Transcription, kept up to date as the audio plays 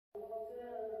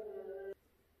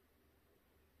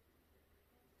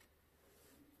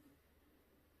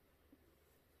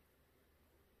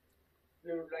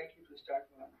would like you to start,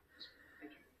 Maulana.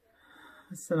 Thank you.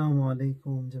 Assalamu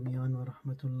alaikum jami'an wa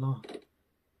rahmatullah.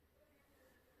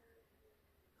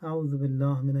 أعوذ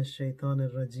بالله من الشيطان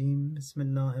الرجيم بسم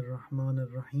الله الرحمن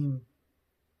الرحيم.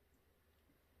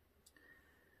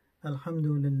 الحمد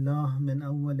لله من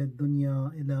أول الدنيا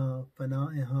إلى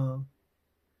فنائها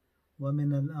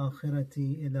ومن الآخرة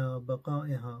إلى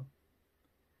بقائها.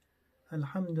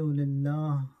 الحمد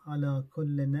لله على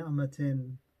كل نعمة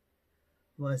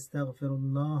وأستغفر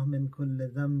الله من كل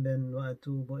ذنب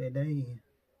وأتوب إليه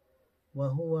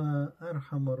وهو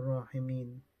أرحم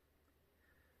الراحمين.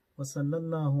 وصلى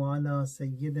الله على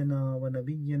سيدنا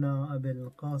ونبينا أبي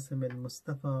القاسم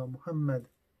المصطفى محمد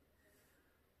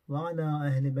وعلى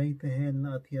أهل بيته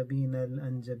الأطيبين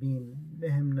الأنجبين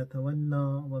بهم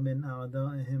نتولى ومن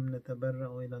أعدائهم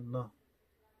نتبرأ إلى الله.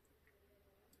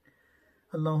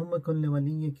 اللهم كن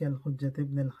لوليك الحجة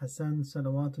ابن الحسن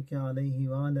صلواتك عليه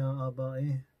وعلى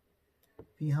آبائه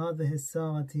في هذه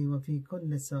الساعة وفي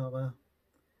كل ساعة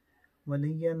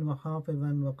وليا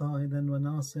وحافظا وقائدا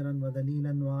وناصرا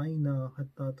ودليلا وعينا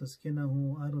حتى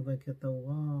تسكنه أرضك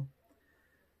طوعا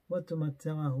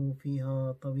وتمتعه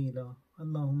فيها طويلا.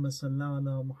 اللهم صل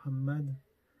على محمد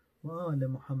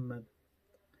وآل محمد.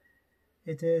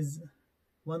 It is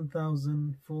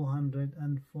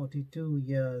 1442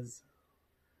 years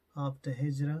after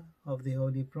Hijrah of the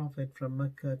Holy Prophet from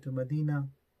Mecca to Medina,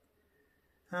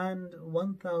 and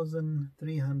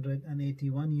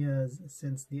 1381 years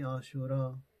since the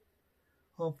Ashura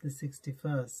of the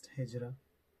 61st Hijrah.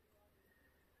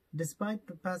 Despite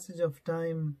the passage of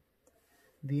time,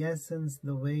 the essence,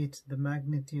 the weight, the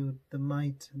magnitude, the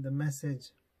might, the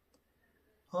message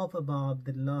of Abu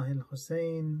Abdullah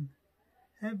al-Hussein,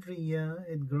 every year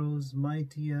it grows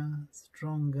mightier,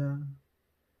 stronger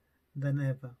than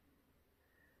ever.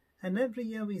 And every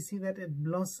year we see that it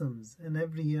blossoms, and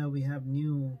every year we have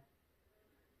new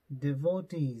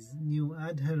devotees, new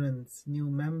adherents,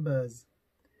 new members,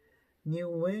 new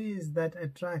ways that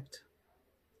attract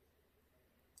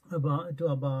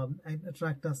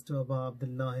us to Abu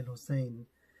Abdullah al-Hussein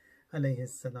alayhi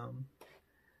salam.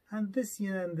 And this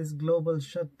year, in this global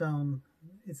shutdown,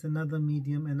 it's another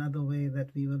medium, another way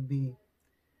that we will be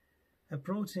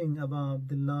approaching Abu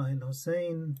Abdullah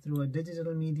al-Hussein through a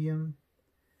digital medium.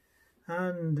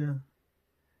 And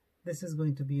this is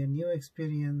going to be a new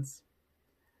experience,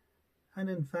 and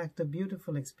in fact a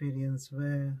beautiful experience,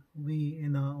 where we,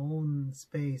 in our own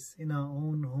space, in our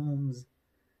own homes,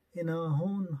 in our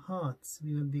own hearts,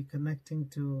 we will be connecting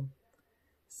to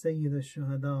Sayyid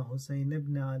al-Shuhada Hussein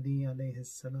ibn Ali alayhi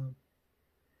salam.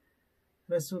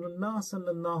 Rasulullah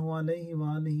sallallahu alayhi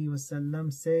wa alihi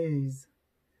wasallam says,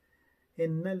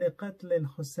 إن لقتل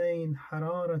الحسين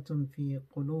حرارة في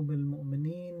قلوب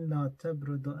المؤمنين لا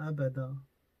تبرد أبدا.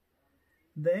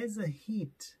 There is a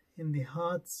heat in the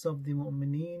hearts of the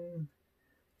mu'mineen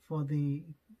for the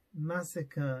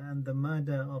massacre and the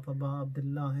murder of Abu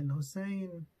Abdullah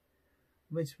al-Hussein,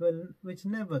 which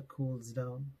never cools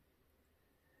down.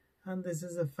 And this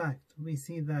is a fact. We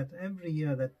see that every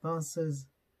year that passes,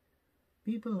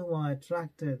 people who are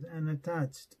attracted and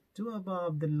attached to Abu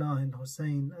Abdullah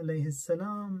al-Hussein alayhi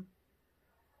salam,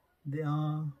 they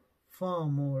are far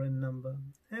more in number.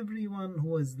 Everyone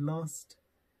who is lost,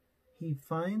 he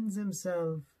finds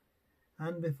himself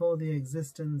and before the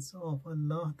existence of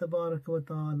Allah tabaraka wa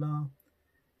ta'ala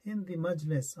in the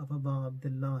majlis of Abu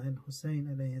Abdullah al-Hussein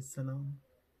alayhi salam.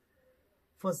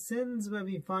 For sins where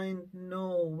we find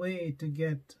no way to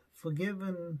get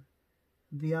forgiven,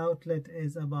 the outlet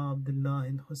is Abu Abdullah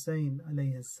al-Hussein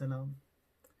alayhi salam.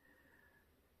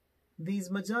 These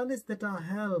majalis that are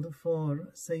held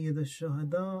for Sayyid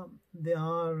al-Shuhada, they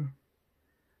are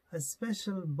a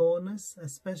special bonus, a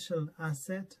special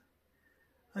asset,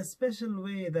 a special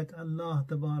way that Allah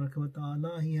tabaraka wa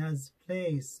ta'ala, He has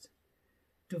placed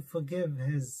to forgive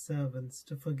His servants,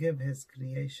 to forgive His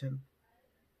creation.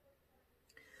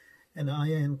 An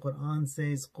ayah in Quran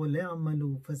says, قُلْ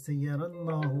اعْمَلُوا فَسَيَّرَ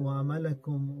اللَّهُ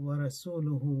عَمَلَكُمْ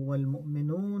وَرَسُولُهُ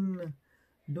وَالْمُؤْمِنُونَ.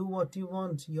 Do what you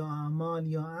want, your amal,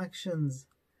 your actions.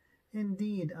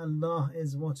 Indeed, Allah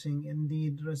is watching.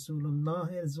 Indeed, Rasulullah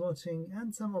is watching.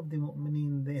 And some of the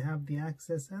mu'mineen, they have the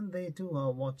access and they too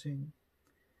are watching.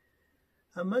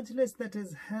 A majlis that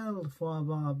is held for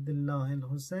Abu Abdullah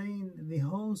al-Hussein, the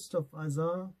host of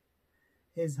Azar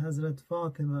is Hazrat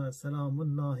Fatima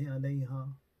salamullahi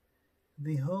alayha.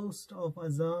 The host of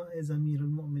Azar is Amir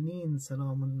al-Mu'mineen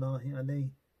salamullahi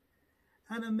alayhi.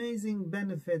 And amazing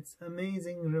benefits,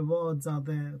 amazing rewards are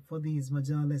there for these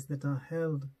majalis that are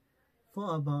held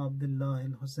for Abu Abdullah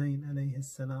al-Hussein alayhi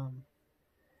salam.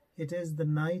 It is the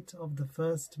night of the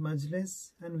first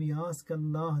majlis, and we ask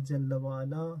Allah Jalla wa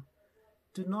Ala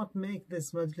to not make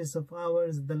this majlis of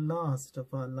ours the last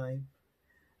of our life,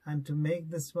 and to make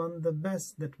this one the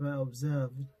best that were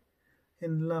observed,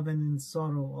 in love and in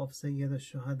sorrow of Sayyid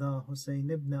al-Shuhada Hussein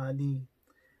ibn Ali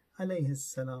alayhi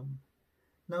salam.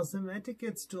 Now some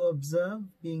etiquettes to observe,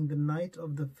 being the night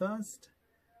of the first,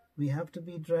 we have to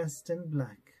be dressed in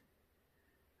black,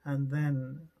 and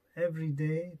then every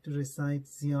day to recite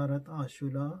Ziyarat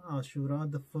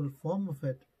Ashura, the full form of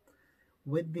it,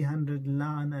 with the 100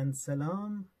 La'an and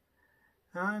Salam,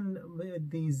 and with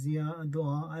the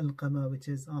Dua al-Qama, which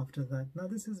is after that. Now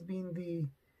this has been the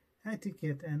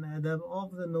etiquette and adab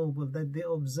of the noble that they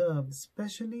observed,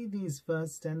 especially these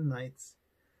first 10 nights,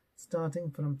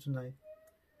 starting from tonight.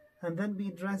 And then be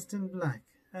dressed in black,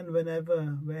 and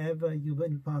wherever you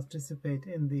will participate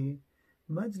in the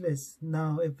majlis.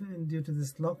 Now, if due to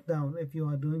this lockdown, if you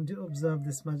are going to observe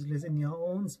this majlis in your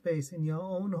own space, in your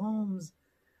own homes,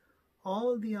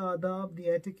 all the adab, the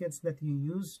etiquettes that you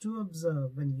used to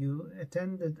observe when you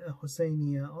attended a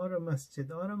Husainiya or a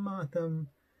masjid or a matam,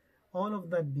 all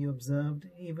of that be observed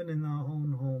even in our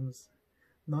own homes.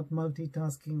 Not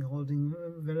multitasking, holding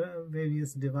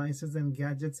various devices and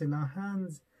gadgets in our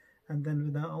hands, and then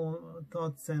with our own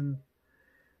thoughts and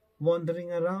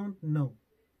wandering around. No.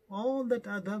 All that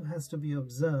adab has to be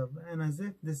observed, and as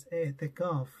if this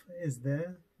i'tikaf is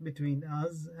there between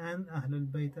us and Ahlul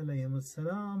Bayt alayhimus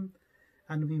salam,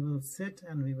 and we will sit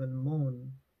and we will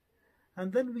mourn.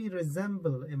 And then we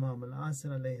resemble Imam al-Asr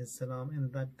alayhi salam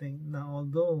in that thing. Now,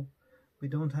 although we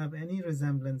don't have any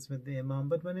resemblance with the Imam,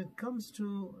 but when it comes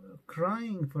to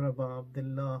crying for Abu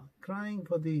Abdullah, crying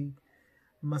for the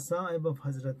Masaib of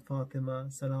Hazrat Fatima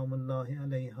salamullahi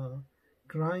alayha,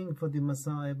 crying for the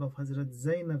Masaib of Hazrat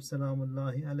Zainab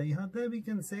salamullahi alayha, there we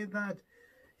can say that,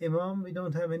 Imam, we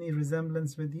don't have any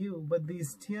resemblance with you, but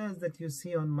these tears that you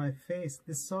see on my face,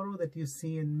 this sorrow that you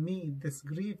see in me, this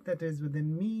grief that is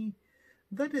within me,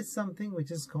 that is something which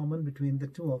is common between the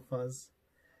two of us.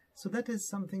 So that is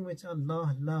something which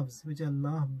Allah loves, which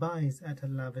Allah buys at a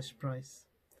lavish price.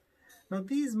 Now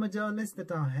these majalis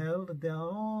that are held, they are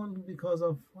all because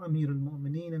of Amir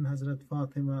al-Mu'mineen and Hazrat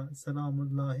Fatima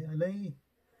salamullahi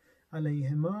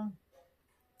alayhima,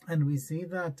 and we see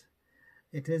that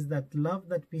it is that love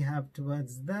that we have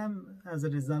towards them, as a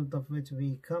result of which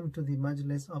we come to the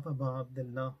majlis of Abu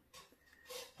Abdullah.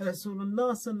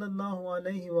 Rasulullah sallallahu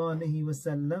alayhi wa alihi wa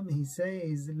sallam, he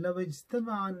says, لَوْ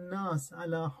اجْتَمَعَ النَّاسِ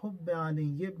عَلَى حُبِّ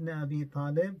عَلِيِّ ibn Abi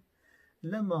Talib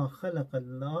لَمَا خَلَقَ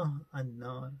اللَّهُ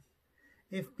النَّارِ.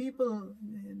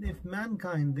 If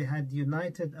mankind, they had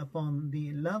united upon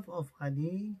the love of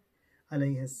Ali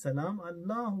alayhi salam,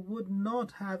 Allah would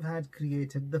not have had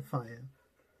created the fire.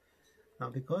 Now,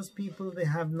 because people, they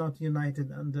have not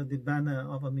united under the banner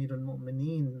of Amir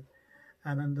al-Mu'mineen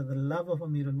and under the love of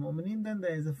Amir al-Mu'mineen, then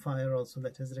there is a fire also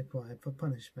that is required for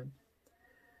punishment.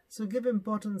 So give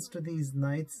importance to these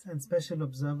nights, and special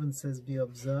observances be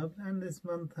observed, and this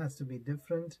month has to be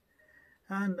different.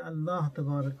 And Allah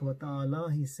Tabarak wa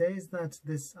Ta'ala, He says that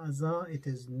this azah, it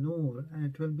is nur, and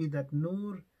it will be that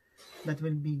nur that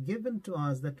will be given to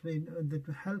us, that will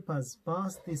help us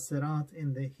pass the sirat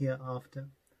in the hereafter.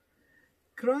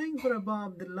 Crying for Abu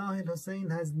Abdullah al-Hussein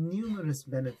has numerous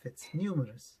benefits,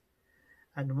 numerous.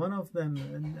 And one of them,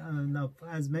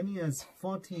 as many as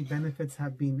 40 effects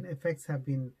have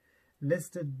been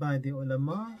listed by the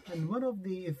ulama. And one of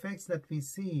the effects that we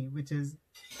see, which is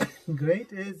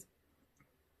great, is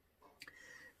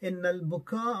إن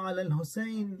البكاء على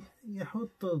الحسين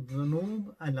يحط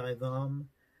الذنوب العظام,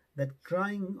 that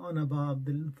crying on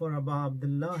for Abu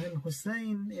Abdullah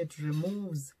al-Hussein, it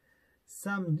removes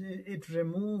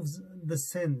the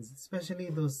sins, especially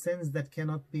those sins that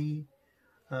cannot be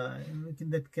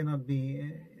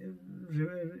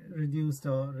reduced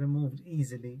or removed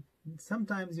easily.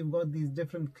 Sometimes you've got these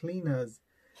different cleaners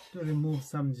to remove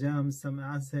some germs, some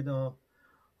acid, or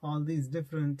all these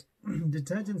different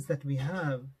detergents that we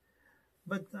have.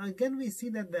 But again, we see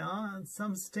that there are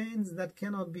some stains that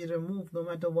cannot be removed no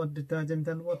matter what detergent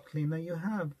and what cleaner you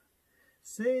have.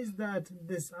 Says that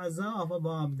this azah of Abu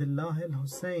Abdullah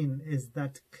al-Hussein is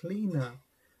that cleaner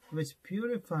which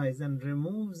purifies and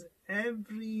removes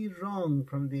every wrong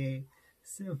from the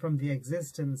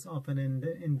existence of an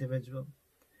individual.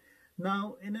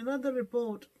 Now, in another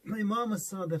report, Imam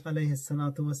as-Sadiq alayhi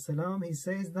salatu wassalam, he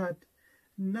says that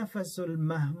nafasul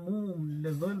mahmum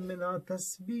lidhulmina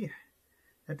tasbih,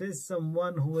 that is,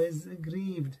 someone who is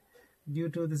grieved due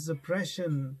to this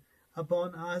oppression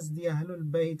upon us, the Ahlul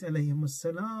Bayt alayhimus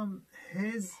salam,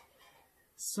 his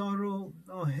sorrow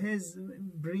or his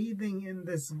breathing in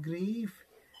this grief,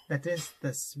 that is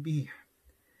tasbih,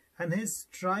 and his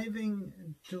striving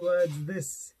towards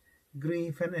this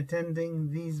grief and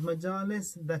attending these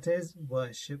majalis, that is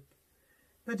worship.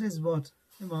 That is what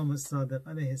Imam as-Sadiq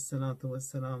alayhi salatu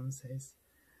wassalam says.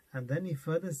 And then he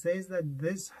further says that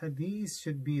this hadith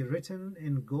should be written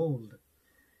in gold.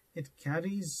 It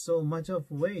carries so much of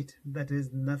weight, that is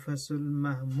nafasul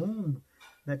mahmoom,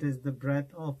 that is the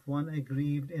breath of one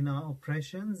aggrieved in our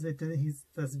oppressions. It is his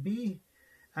tasbih,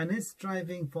 and his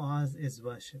striving for us is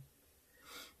worship.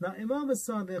 Now Imam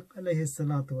as-Sadiq alayhi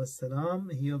salatu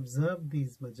wassalam, he observed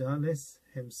these majalis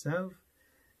himself.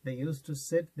 They used to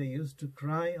sit, they used to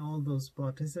cry, all those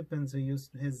participants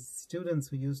his students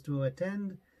who used to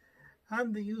attend,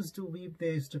 and they used to weep,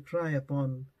 they used to cry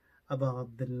upon Abu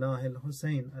Abdullah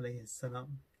al-Husayn alayhi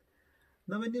salam.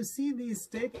 Now when you see these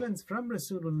statements from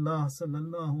Rasulullah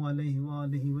sallallahu alayhi wa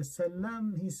alihi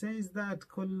wasallam, he says that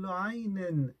kullu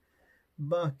aynin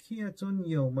bakiyatun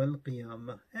yawm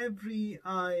al-qiyamah, every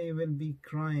eye will be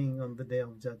crying on the day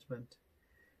of judgment.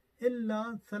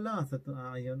 Illa thalathatu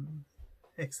ayun,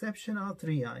 exception are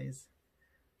three eyes.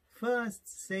 First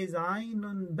says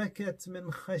aynun bakat min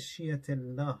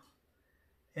khashyatillah,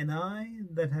 an eye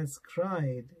that has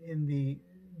cried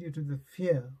due to the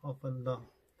fear of Allah.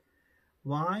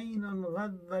 وَعَيْنٌ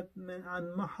غَضَّتْ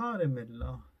عَنْ مَحَارِمِ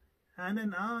اللَّهِ, and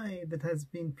an eye that has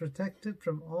been protected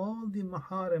from all the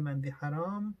maharim and the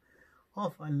haram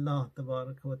of Allah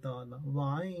tabaraka wa ta'ala.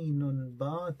 وَعَيْنٌ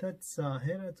بَاتَتْ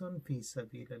سَاهِرَةٌ فِي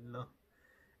سَبِيلِ اللَّهِ,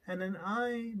 and an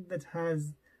eye that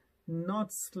has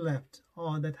not slept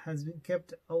or that has been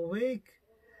kept awake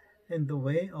in the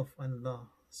way of Allah.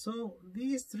 So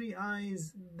these three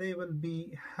eyes, they will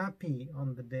be happy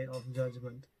on the day of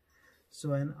judgment.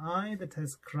 So an eye that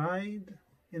has cried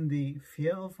in the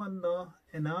fear of Allah,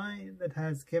 an eye that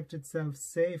has kept itself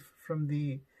safe from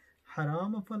the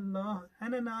haram of Allah,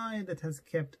 and an eye that has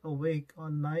kept awake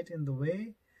all night in the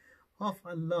way of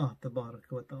Allah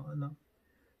tabaraka wa ta'ala.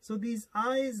 So these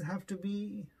eyes have to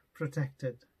be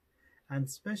protected, and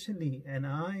especially an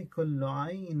eye, kullu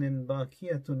aynin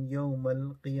bakiyatun yawm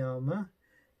al-qiyamah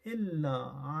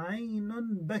illa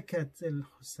aynun bakat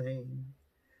al-Husayn,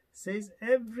 says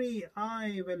every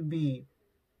eye will be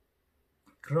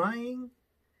crying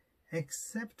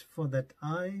except for that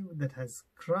eye that has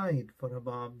cried for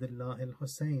Abu Abdullah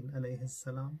al-Husayn alayhi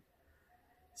salam.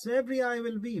 So every eye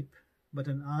will weep, but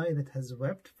an eye that has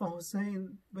wept for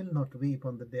Hussein will not weep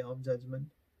on the day of judgment.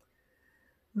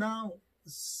 Now,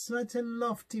 such a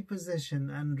lofty position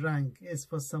and rank is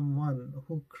for someone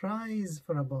who cries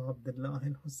for Abu Abdullah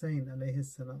al-Husayn alayhi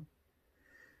salam.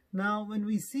 Now, when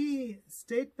we see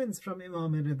statements from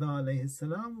Imam Rida alayhi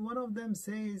salam, one of them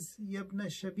says, Yabna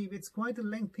Shabib, it's quite a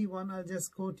lengthy one, I'll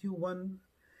just quote you one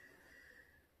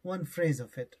phrase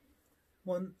of it.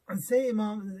 Imam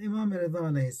Rida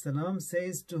alayhi salam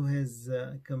says to his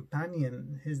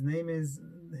companion, his name is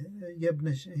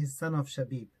his son of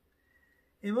Shabib.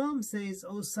 Imam says,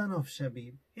 O son of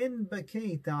Shabib, in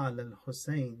bakayta ala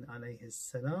al-Husayn alayhi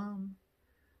salam,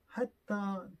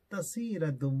 hatta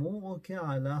tasira dumu'uka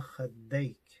ala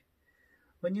khaddayk.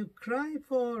 When you cry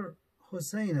for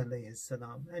Husayn alayhi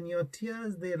salam and your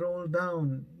tears they roll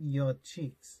down your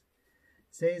cheeks,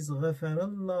 says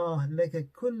ghafarallah laka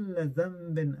kulla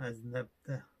dhanbin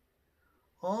aznabtah,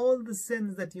 all the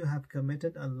sins that you have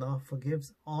committed, Allah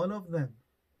forgives all of them.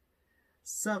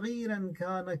 صغيرا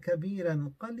كان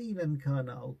كبيرا قليلا كان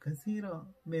أو كثيرا,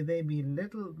 may they be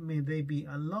little, may they be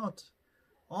a lot,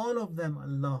 all of them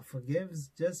Allah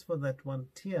forgives just for that one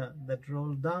tear that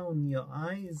rolled down your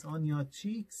eyes on your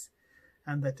cheeks,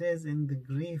 and that is in the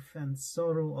grief and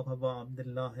sorrow of Abu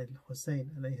Abdullah al-Husayn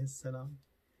alayhi salam.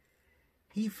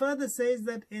 He further says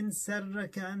that in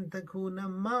sarraka an takuna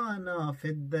ma'ana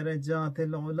fi darajat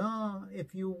al-ula,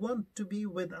 if you want to be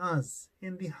with us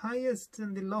in the highest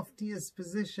and the loftiest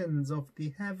positions of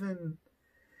the heaven,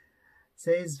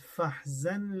 says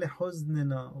fahzan li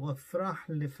huznina wa frah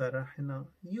li farahna,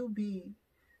 you be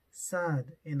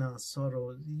sad in our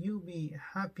sorrows, you be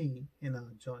happy in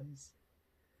our joys.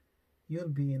 You'll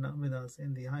be with us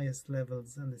in the highest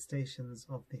levels and the stations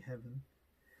of the heaven.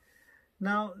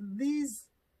 Now, these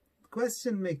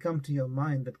question may come to your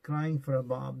mind that crying for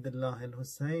Abu Abdullah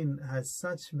al-Husayn has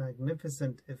such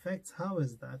magnificent effects. How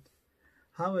is that?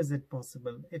 How is it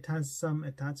possible? It has some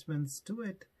attachments to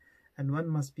it, and one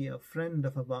must be a friend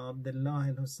of Abu Abdullah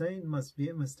al-Husayn,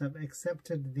 must have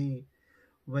accepted the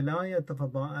wilayat of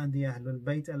Abu and the Ahlul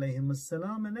Bayt alayhim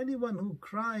as-salam, and anyone who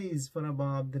cries for Abu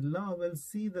Abdullah will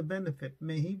see the benefit.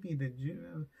 May he be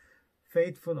the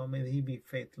faithful or may he be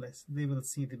faithless, they will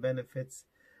see the benefits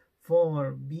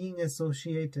for being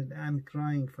associated and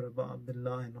crying for Abu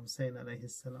Abdullah and Hussein alayhi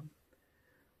salam.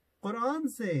 Quran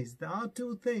says there are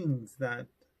two things that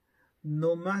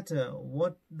no matter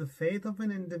what the faith of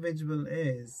an individual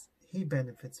is, he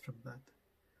benefits from that.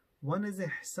 One is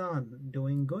ihsan,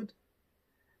 doing good,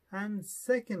 and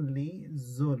secondly,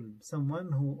 zulm,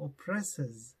 someone who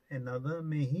oppresses another,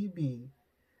 may he be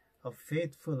a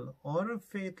faithful or a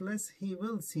faithless, he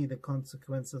will see the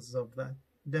consequences of that,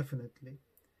 definitely.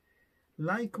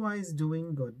 Likewise,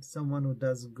 doing good, someone who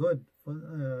does good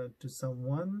to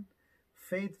someone,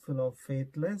 faithful or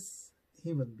faithless,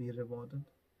 he will be rewarded.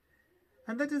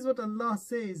 And that is what Allah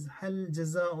says, هَلْ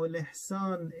جَزَاءُ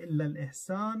الْإِحْسَانِ إِلَّا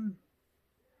الْإِحْسَانِ,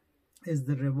 is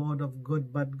the reward of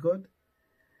good but good.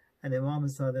 And Imam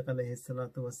Sadiq alayhi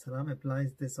salatu wasalam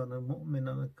applies this on a mu'min,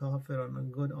 on a kafir, on a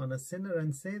good, on a sinner,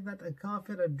 and say that a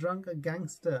kafir, a drunk, a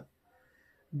gangster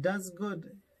does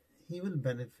good, he will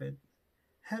benefit.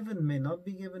 Heaven may not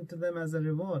be given to them as a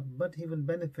reward, but he will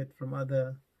benefit from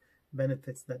other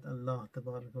benefits that Allah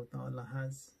Ta'ala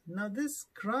has. Now this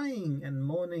crying and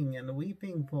mourning and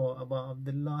weeping for Abu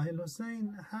Abdullah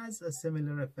al-Hussein has a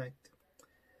similar effect.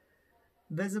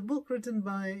 There's a book written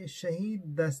by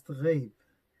Shahid Dast Ghaib,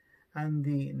 and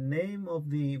the name of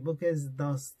the book is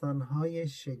Dastanhay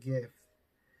Shagif,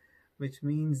 which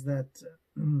means that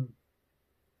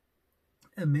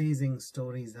amazing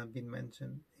stories have been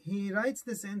mentioned. He writes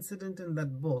this incident in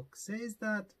that book, says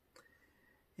that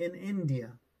in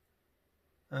India,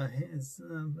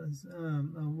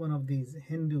 one of these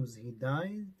Hindus, he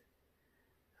died,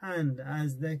 and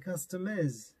as their custom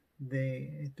is,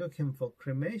 they took him for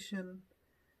cremation,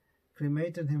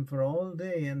 cremated him for all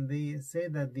day, and they say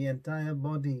that the entire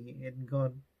body, it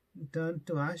got turned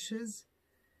to ashes.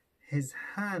 His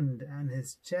hand and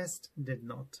his chest did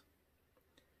not.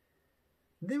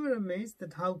 They were amazed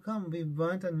that how come we've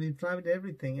burnt and we've tried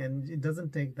everything and it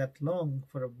doesn't take that long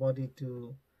for a body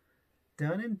to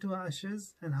turn into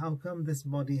ashes, and how come this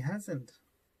body hasn't?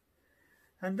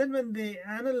 And then when they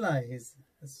analyze,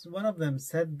 one of them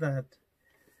said that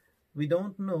we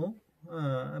don't know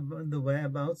the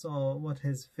whereabouts or what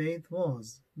his faith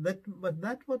was. But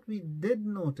what we did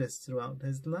notice throughout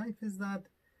his life is that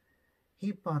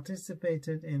he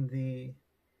participated in the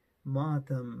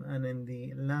matam and in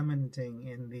the lamenting,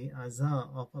 in the aza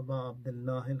of Abu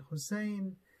Abdullah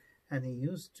al-Hussein, and he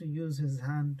used to use his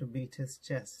hand to beat his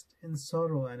chest in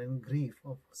sorrow and in grief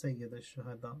of Sayyid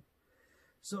al-Shahadat.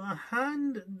 So a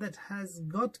hand that has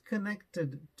got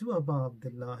connected to Abu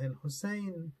Abdullah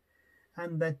al-Hussein,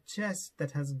 and that chest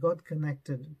that has got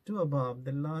connected to Abu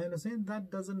Abdullah al-Hussein, that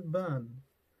doesn't burn.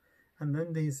 And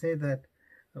then they say that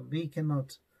we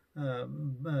cannot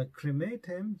cremate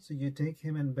him, so you take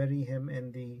him and bury him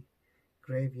in the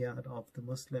graveyard of the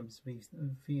Muslims. We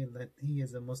feel that he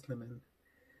is a Muslim, and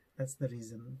that's the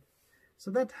reason.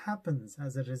 So that happens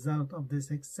as a result of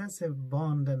this excessive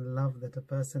bond and love that a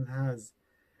person has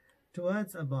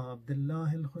towards Abu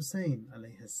Abdullah al-Hussein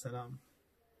alayhi salam.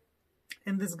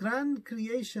 In this grand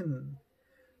creation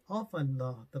of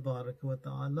Allah Tabaraka wa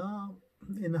Ta'ala,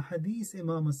 in a hadith,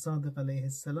 Imam al-Sadiq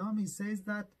alayhi salam, he says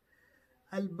that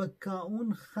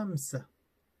Al-Bakka'un Khamsa,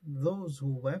 those who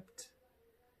wept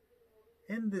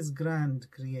in this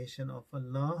grand creation of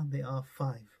Allah, they are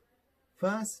 5.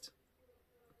 First,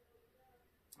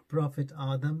 Prophet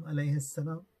Adam alayhi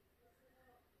salam,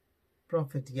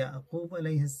 Prophet Yaqub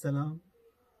alayhi salam,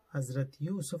 Hazrat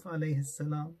Yusuf alayhi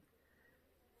salam,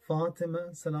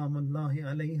 Fatima salamullahi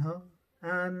alayha,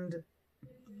 and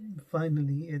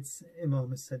finally it's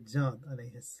Imam Sajjad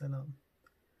alayhi salam.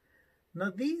 Now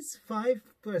these 5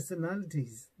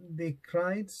 personalities, they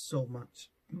cried so much.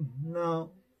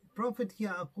 Now Prophet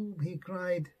Yaqub, he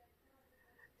cried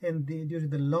during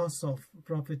the loss of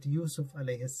Prophet Yusuf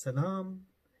alayhi salam.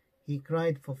 He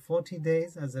cried for 40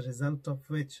 days, as a result of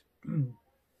which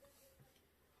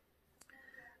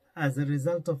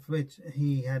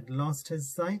he had lost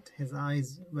his sight, his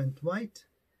eyes went white.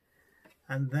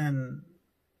 And then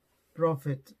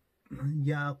Prophet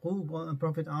Yaqub,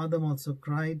 Prophet Adam also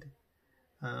cried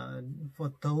for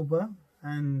Tawbah,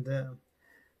 and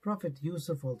Prophet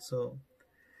Yusuf also.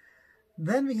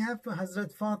 Then we have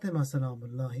Hazrat Fatima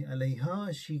salamullahi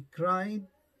alayha. She cried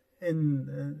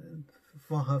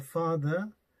for her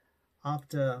father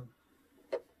after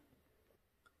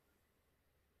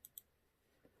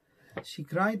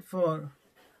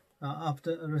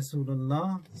after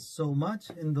Rasulullah so much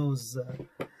in those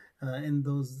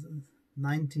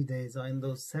 90 days, or in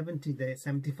those 70 days,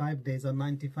 75 days or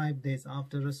 95 days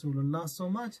after Rasulullah, so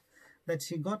much that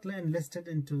she got enlisted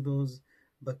into those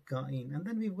Bakka'in. And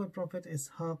then we've got Prophet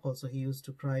Ishaq also. He used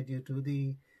to cry due to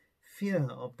the fear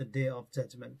of the Day of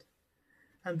Judgment.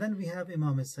 And then we have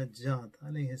Imam Sajjad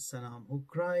alayhi salam, who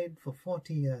cried for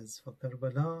 40 years for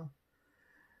Karbala.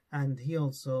 and he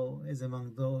also is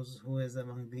among those who is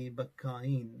among the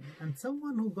Bakka'in. And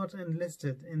someone who got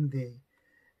enlisted in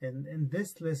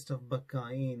this list of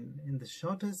Bakka'in in the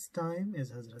shortest time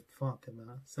is Hazrat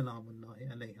Fatima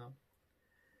Salamullahi alayha.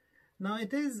 Now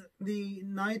it is the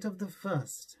night of the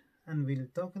first, and we'll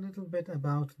talk a little bit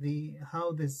about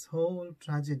how this whole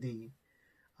tragedy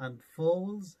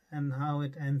unfolds and how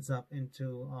it ends up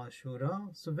into Ashura.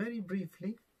 So very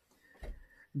briefly,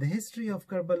 the history of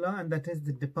Karbala, and that is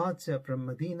the departure from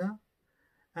Medina.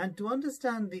 And to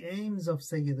understand the aims of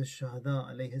Sayyid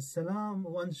al-Shuhada alayhi salam,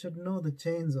 one should know the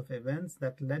chains of events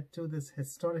that led to this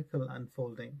historical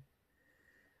unfolding.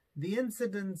 The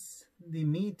incidents, the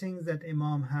meetings that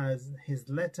Imam has, his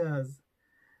letters,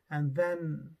 and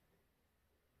then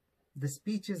the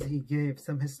speeches he gave,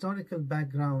 some historical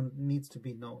background needs to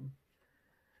be known.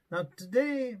 Now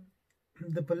today,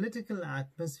 the political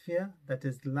atmosphere, that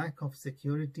is lack of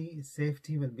security,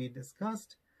 safety, will be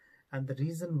discussed, and the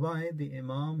reason why the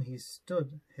Imam, he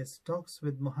stood his talks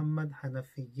with Muhammad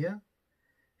Hanafiya,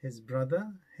 his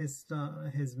brother,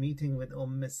 his meeting with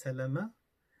Salama,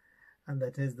 and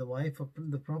that is the wife of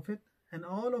the Prophet, and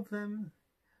all of them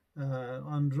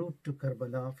en route to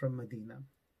Karbala from Medina.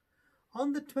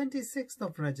 On the 26th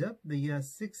of Rajab, the year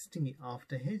 60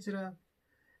 after Hijrah,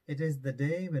 it is the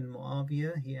day when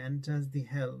Muawiyah, he enters the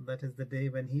hell, that is the day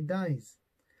when he dies.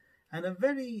 And a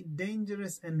very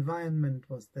dangerous environment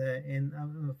was there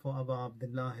for Abu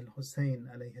Abdullah al-Hussein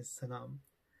alayhi salam.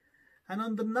 And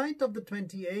on the night of the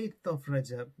 28th of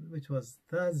Rajab, which was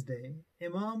Thursday,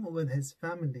 Imam with his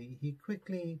family, he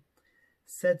quickly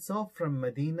sets off from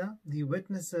Medina. He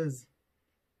witnesses,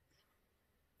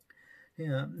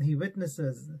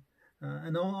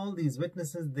 and all these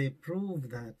witnesses, they prove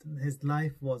that his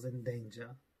life was in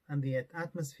danger and the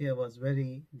atmosphere was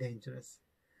very dangerous.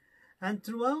 And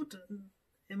throughout,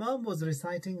 Imam was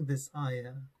reciting this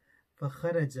ayah,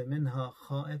 فخرج منها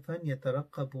خائفا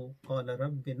يترقب قال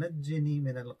رب نجني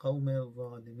من القوم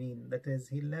الظالمين. That is,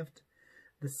 he left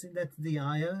that's the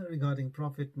ayah regarding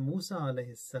Prophet Musa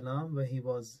alayhi salam, where he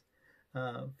was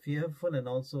fearful and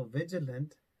also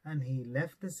vigilant, and he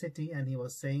left the city and he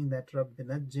was saying that رب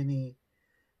نجني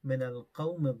من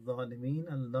القوم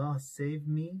الظالمين, Allah save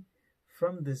me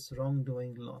from this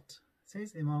wrongdoing lot.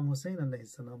 Says Imam Hussein alayhi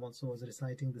salam also was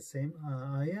reciting the same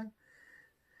ayah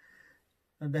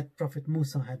that Prophet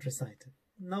Musa had recited.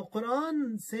 Now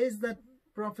Quran says that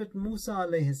Prophet Musa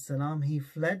alayhi salam, he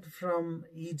fled from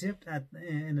Egypt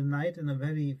in a night in a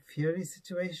very fiery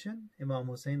situation. Imam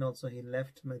Hussein also, he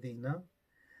left Medina,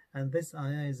 and this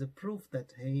ayah is a proof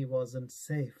that he wasn't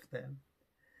safe there.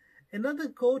 Another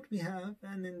quote we have,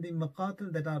 and in the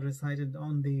maqatil that are recited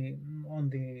on the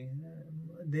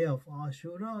day of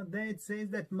Ashura, there it says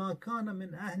that ما كان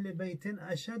من أهل بيت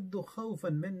أشد خوفا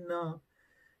منا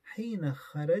حين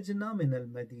خرجنا من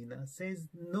المدينة. Says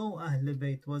no Ahl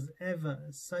Bayt was ever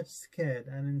such scared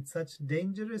and in such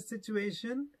dangerous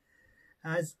situation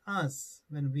as us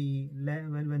when we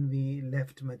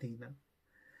left Medina.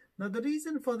 Now the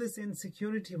reason for this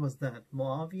insecurity was that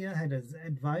Muawiyah had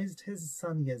advised his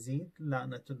son Yazid,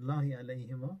 la'natullahi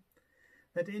alayhima,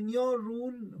 that in your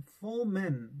rule 4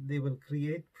 men, they will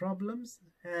create problems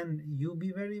and you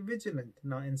be very vigilant.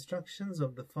 Now instructions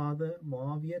of the father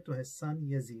Muawiyah to his son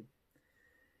Yazid.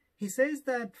 He says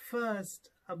that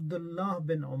first Abdullah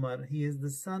bin Umar, he is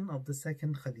the son of the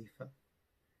second Khalifa.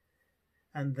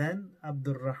 And then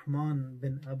Abdul Rahman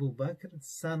bin Abu Bakr,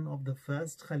 son of the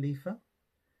first Khalifa.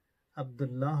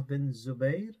 Abdullah bin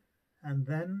Zubayr, and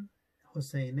then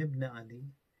Hussein ibn Ali.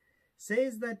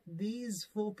 Says that these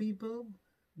 4 people,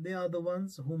 they are the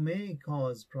ones who may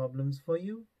cause problems for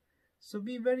you. So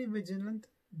be very vigilant,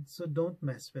 so don't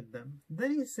mess with them.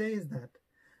 Then he says that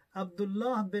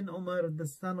Abdullah bin Umar, the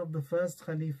son of the first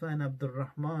Khalifa, and Abdul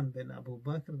Rahman bin Abu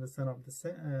Bakr, the son of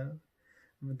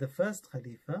the first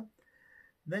Khalifa,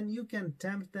 then you can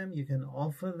tempt them, you can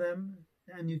offer them,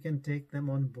 and you can take them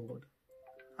on board.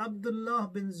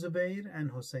 Abdullah bin Zubayr and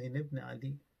Hussein ibn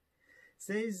Ali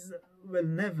says will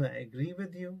never agree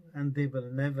with you and they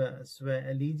will never swear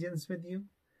allegiance with you.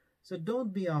 So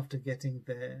don't be after getting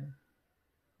their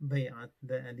bay'at,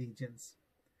 their allegiance.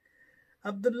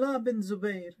 Abdullah bin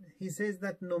Zubayr, he says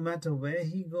that no matter where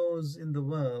he goes in the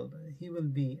world, he will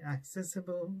be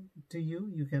accessible to you.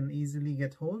 You can easily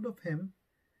get hold of him.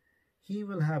 He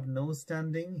will have no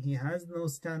standing, he has no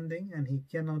standing, and he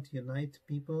cannot unite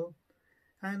people,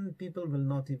 and people will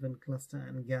not even cluster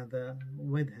and gather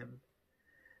with him.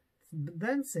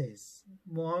 Then says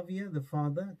Muawiyah, the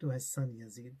father, to his son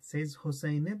Yazid, says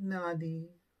Hussein ibn Ali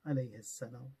alayhi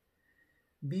salam,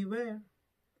 beware,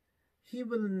 he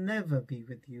will never be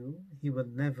with you, he will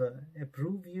never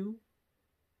approve you,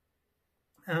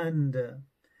 and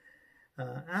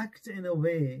act in a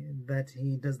way that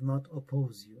he does not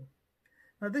oppose you.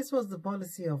 Now, this was the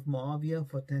policy of Muawiyah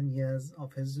for 10 years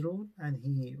of his rule, and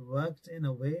he worked in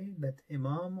a way that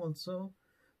Imam also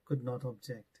could not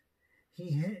object.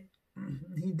 He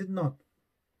did not.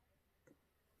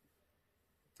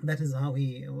 That is how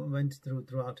he went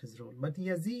throughout his rule. But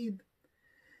Yazid,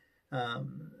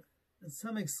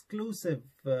 some exclusive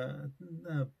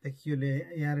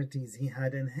peculiarities he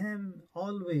had in him,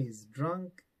 always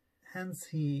drunk, hence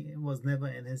he was never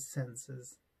in his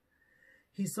senses.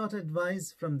 He sought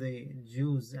advice from the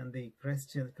Jews and the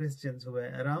Christians who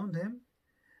were around him,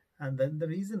 and then the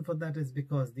reason for that is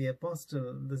because the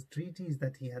treaties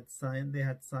that he had signed, they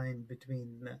had signed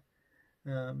between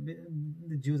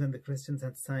the Jews and the Christians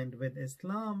had signed with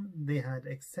Islam. They had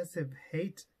excessive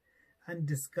hate and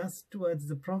disgust towards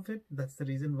the Prophet. That's the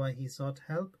reason why he sought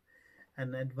help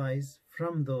and advice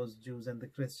from those Jews and the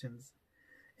Christians.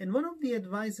 In one of the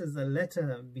advices, a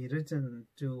letter be written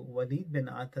to Walid bin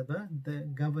Ataba, the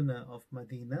governor of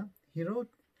Madina. He wrote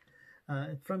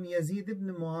from Yazid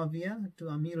ibn Muawiyah to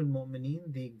Amir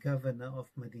al-Mu'mineen, the governor of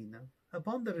Madina.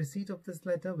 Upon the receipt of this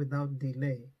letter, without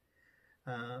delay,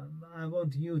 I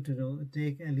want you to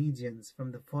take allegiance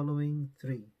from the following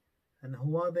three. And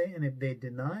who are they? And if they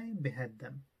deny, behead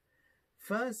them.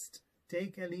 First,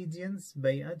 take allegiance,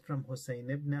 bay'at from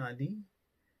Hussein ibn Ali,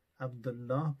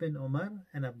 Abdullah bin Umar,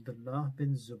 and Abdullah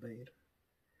bin Zubayr.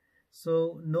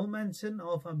 So no mention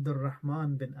of Abdul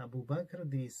Rahman bin Abu Bakr,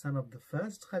 the son of the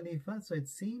first Khalifa. So it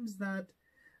seems that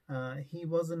he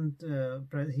wasn't,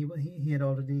 he had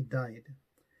already died.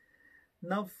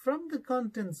 Now, from the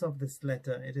contents of this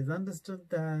letter, it is understood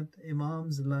that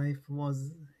Imam's life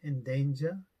was in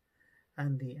danger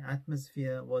and the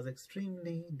atmosphere was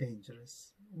extremely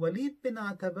dangerous. Walid bin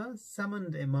Ataba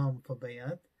summoned Imam for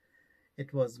bay'at.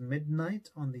 It was midnight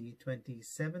on the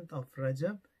 27th of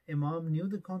Rajab. Imam knew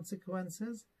the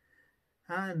consequences,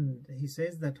 and he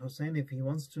says that Hussein, if he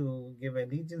wants to give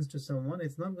allegiance to someone,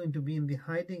 it's not going to be in the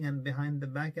hiding and behind the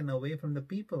back and away from the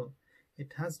people.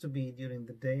 It has to be during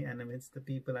the day and amidst the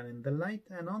people and in the light.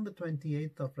 And on the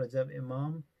 28th of Rajab,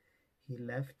 Imam, he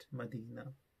left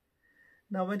Madina.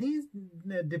 Now, when he's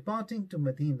departing to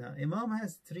Medina, Imam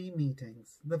has three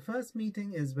meetings. The first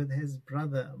meeting is with his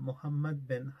brother Muhammad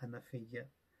bin Hanafiya.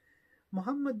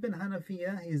 Muhammad bin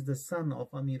Hanafiya, he is the son of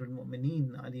Amir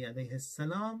al-Mu'mineen Ali alayhi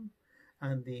salam,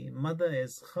 and the mother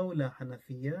is Khawla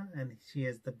Hanafiya, and she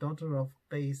is the daughter of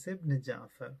Qais ibn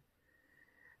Ja'far.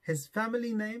 His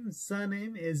family name,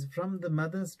 surname, is from the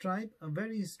mother's tribe. A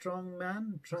very strong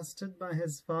man, trusted by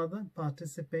his father,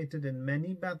 participated in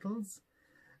many battles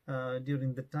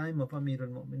during the time of Amir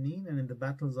al-Mu'mineen, and in the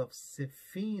battles of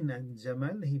Siffin and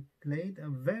Jamal, he played a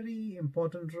very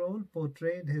important role,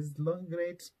 portrayed his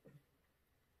great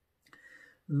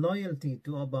loyalty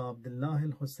to Abu Abdullah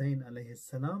al-Hussein alayhi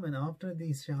salam. And after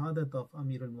the Shahadat of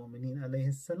Amir al-Mu'mineen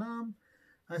alayhi salam,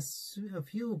 a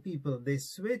few people, they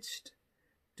switched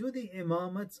to the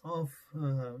imamats of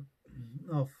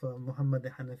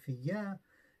Muhammad Hanafiya,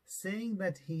 saying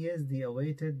that he is the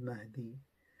awaited Mahdi,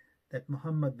 that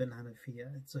Muhammad bin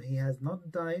Hanafiya. So he has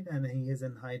not died and he is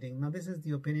in hiding. Now this is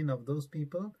the opinion of those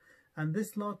people, and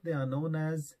this lot, they are known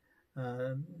as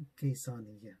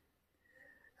Kaysaniya.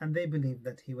 And they believe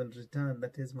that he will return,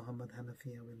 that is, Muhammad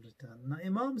Hanafiya will return. Now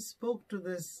Imam spoke to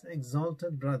this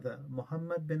exalted brother,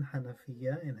 Muhammad bin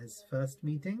Hanafiya, in his first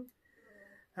meeting,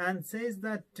 and says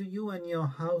that to you and your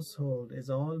household is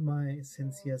all my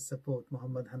sincere support,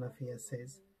 Muhammad Hanafiya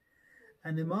says.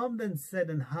 And Imam then said,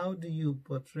 and how do you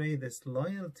portray this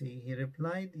loyalty? He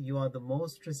replied, you are the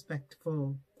most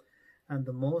respectful and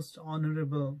the most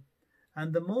honorable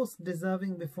and the most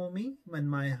deserving before me. And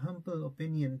my humble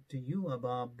opinion to you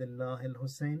about Abdullah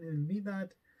al-Hussein will be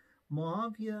that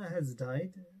Muawiyah has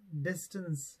died,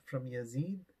 distance from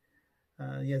Yazid's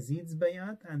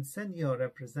bayat, and send your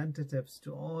representatives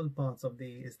to all parts of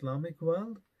the Islamic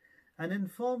world and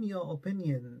inform your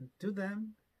opinion to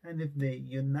them. And if they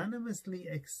unanimously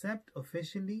accept,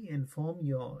 officially inform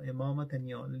your imamat and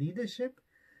your leadership.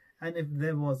 And if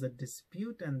there was a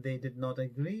dispute and they did not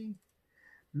agree,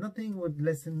 nothing would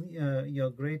lessen your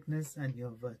greatness and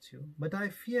your virtue. But I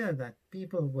fear that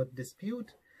people would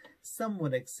dispute, some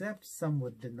would accept, some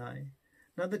would deny.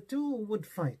 Now the two would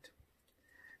fight.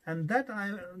 And that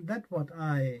what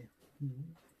I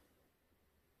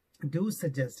do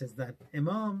suggest is that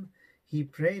Imam, he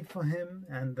prayed for him,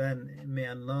 and then may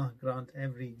Allah grant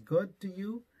every good to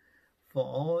you for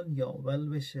all your well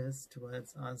wishes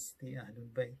towards us, the Ahlul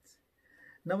Bayt.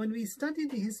 Now when we study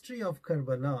the history of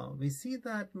Karbala, we see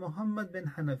that Muhammad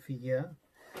bin Hanafiya,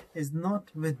 is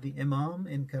not with the Imam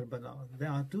in Karbala. There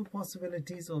are two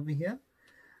possibilities over here.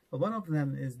 One of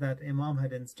them is that Imam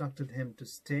had instructed him to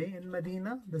stay in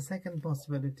Medina. The second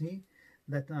possibility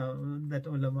that that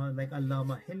ulama like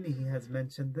Allama Hilli he has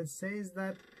mentioned this says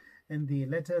that in the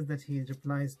letters that he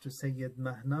replies to Sayyid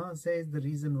Mahna, says the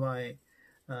reason why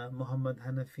Muhammad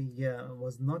Hanafiya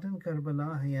was not in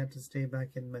Karbala, he had to stay back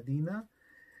in Medina,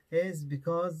 is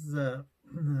because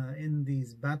in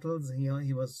these battles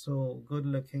he was so good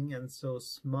looking and so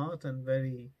smart and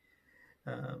very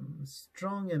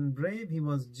strong and brave. He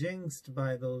was jinxed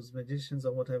by those magicians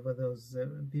or whatever those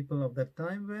people of that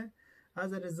time were,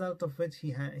 as a result of which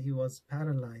he was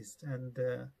paralyzed and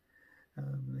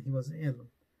he was ill.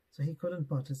 So he couldn't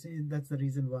participate. That's the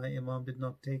reason why Imam did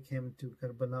not take him to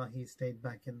Karbala. He stayed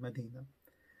back in Medina.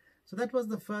 So that was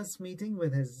the first meeting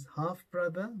with his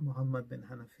half-brother, Muhammad bin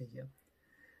Hanafiya.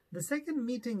 The second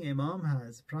meeting Imam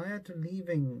has prior to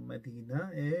leaving Medina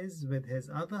is with his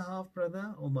other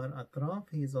half-brother, Umar Atraf.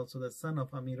 He is also the son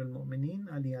of Amir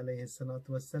al-Mu'mineen, Ali alayhi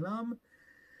salatu wassalam.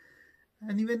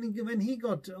 And when he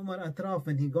got Umar Atraf,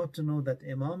 when he got to know that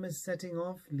Imam is setting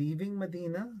off, leaving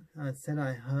Medina, said,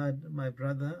 I heard my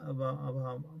brother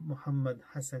about Muhammad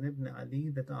Hassan ibn Ali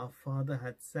that our father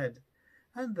had said,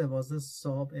 and there was a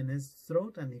sob in his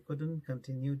throat and he couldn't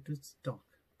continue to talk.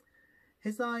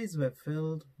 His eyes were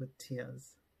filled with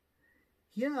tears.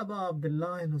 Here Abu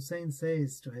Abdullah al-Hussein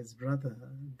says to his brother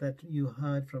that you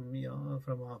heard from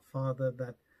our father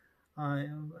that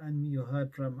and you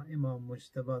heard from Imam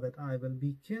Mujtaba that I will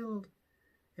be killed.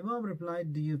 Imam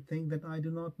replied, do you think that I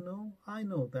do not know? I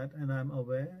know that and I am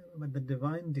aware, but the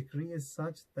divine decree is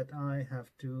such that I have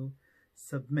to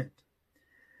submit.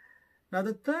 Now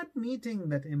the third meeting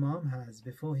that Imam has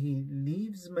before he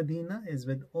leaves Medina is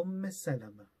with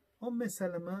Salama.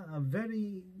 Salama, a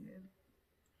very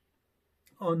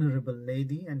honorable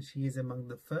lady, and she is among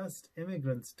the first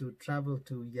immigrants to travel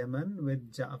to Yemen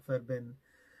with Ja'far bin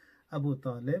Abu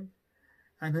Talib,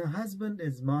 and her husband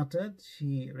is martyred.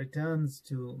 She returns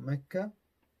to Mecca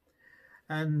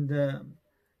and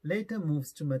later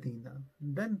moves to Medina.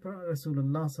 Then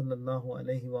Rasulullah sallallahu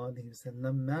alaihi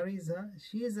wasallam marries her.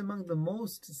 She is among the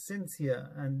most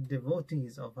sincere and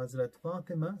devotees of Hazrat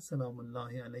Fatima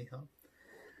salamullahi alaiha.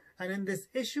 And in this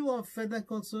issue of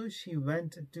Fadak also, she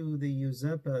went to the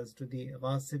usurpers, to the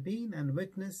Ghasibin, and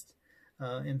witnessed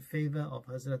in favor of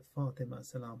Hazrat Fatima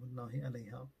salamullahi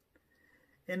alaiha.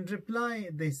 In reply,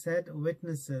 they said,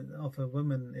 witnesses of a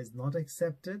woman is not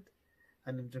accepted.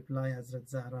 And in reply, Hazrat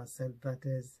Zahra said, that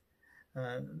is,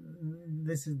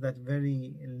 this is that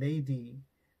very lady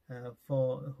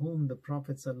for whom the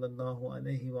Prophet sallallahu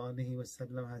alaihi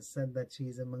wasallam has said that she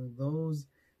is among those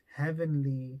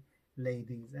heavenly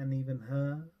ladies, and even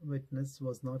her witness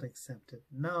was not accepted.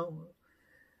 Now,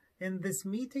 in this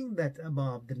meeting that Abu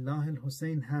Abdullah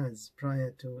al-Hussein has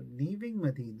prior to leaving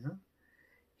Medina,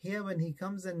 here when he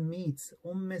comes and meets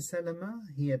Salama,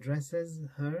 he addresses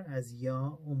her as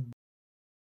Ya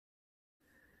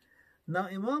Now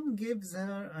Imam gives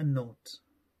her a note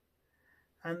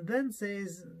and then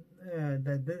says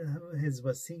that his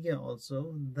wasiyah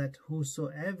also, that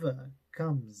whosoever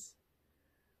comes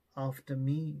after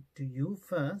me to you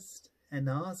first and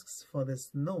asks for this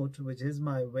note, which is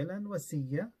my will and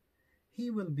wasiyah,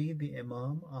 he will be the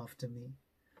Imam after me.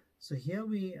 So here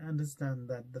we understand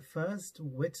that the first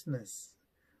witness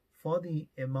for the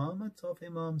imamat of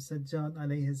Imam Sajjad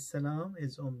alayhi salam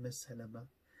is Salama.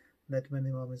 That when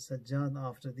Imam Sajjad,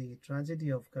 after the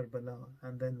tragedy of Karbala,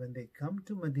 and then when they come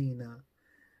to Medina,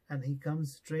 and he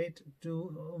comes straight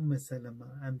to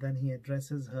Salama, and then he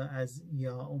addresses her as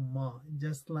Ya Ummah,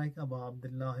 just like Abu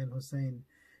Abdullah al-Hussein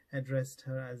addressed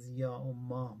her as Ya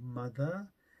Ummah, mother,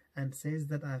 and says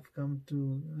that I have come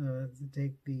to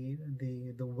take the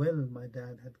will my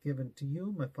dad had given to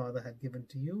you, my father had given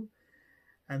to you.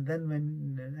 And then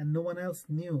and no one else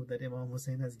knew that Imam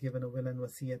Hussein has given a will and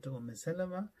wasiyah to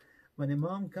Salama. When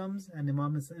Imam comes, and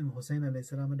Imam Hussein alayhi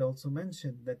salam had also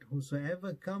mentioned that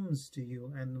whosoever comes to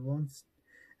you and wants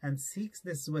and seeks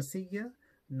this wasiyah,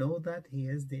 know that he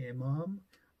is the Imam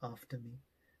after me.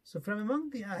 So from among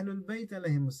the Ahlul Bayt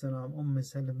alayhimus salam,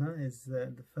 Salama is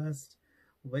the first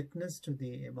witness to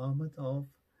the imamat of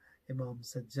Imam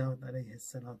Sajjad alayhi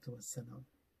salatu wassalam.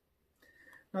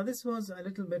 Now this was a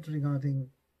little bit regarding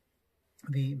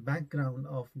the background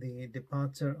of the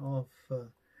departure of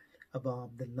Abu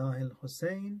Abdullah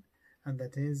al-Hussein, and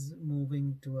that is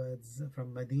moving towards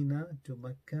from Medina to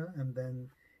Mecca, and then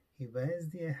he wears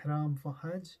the ihram for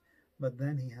Hajj, but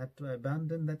then he had to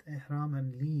abandon that ihram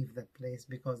and leave that place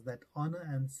because that honor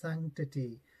and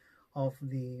sanctity of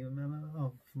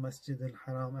Masjid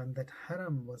al-Haram, and that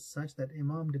haram was such that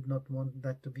Imam did not want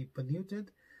that to be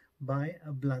polluted by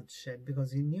a bloodshed,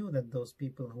 because he knew that those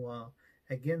people who are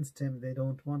against him, they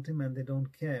don't want him and they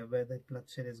don't care where that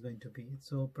bloodshed is going to be.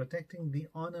 So protecting the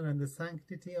honor and the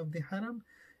sanctity of the haram,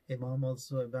 Imam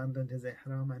also abandoned his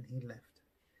ihram and he left.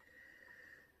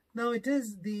 Now it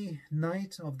is the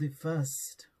night of the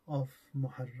 1st of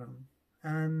Muharram,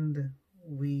 and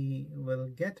we will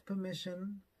get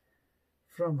permission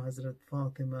from Hazrat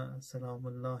Fatima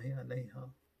Salamullahi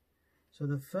alayha. So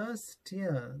the first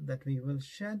tear that we will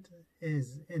shed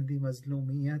is in the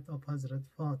Mazlumiyat of Hazrat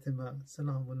Fatima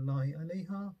Salamullahi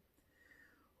alayha,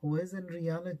 who is in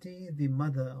reality the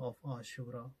mother of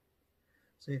Ashura.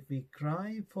 So if we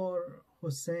cry for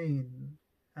Hussein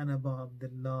and Abu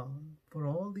Abdullah for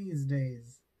all these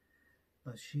days,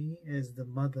 now she is the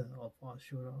mother of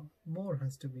Ashura. More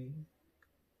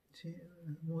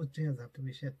tears have to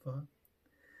be shed for her.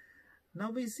 Now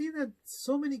we see that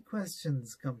so many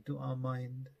questions come to our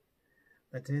mind.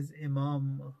 That is,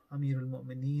 Imam Amirul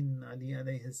Mu'mineen Ali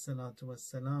alayhi salatu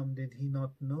wassalam, did he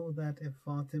not know that if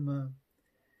Fatima,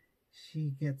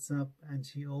 she gets up and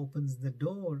she opens the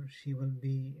door, she will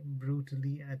be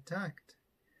brutally attacked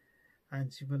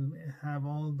and she will have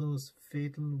all those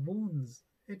fatal wounds?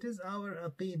 It is our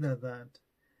aqidah that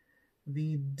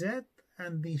the death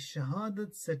and the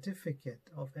Shahadat certificate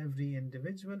of every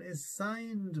individual is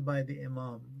signed by the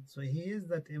Imam. So he is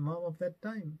that Imam of that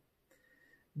time.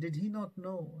 Did he not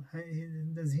know?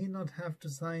 Does he not have to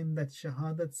sign that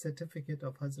Shahadat certificate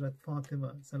of Hazrat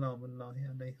Fatima Salamullahi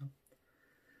alayha?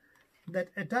 That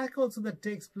attack also that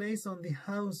takes place on the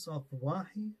house of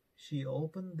Wahi, she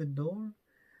opened the door.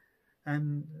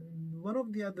 And one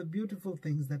of the other beautiful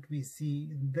things that we see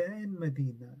there in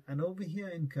Medina and over here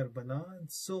in Karbala,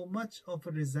 so much of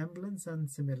a resemblance and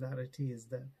similarity is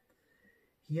there.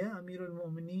 Here Amirul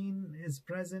Mu'mineen is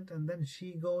present and then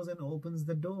she goes and opens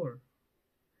the door.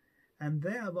 And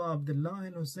there Abu Abdullah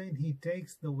and Hussein, he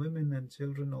takes the women and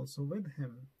children also with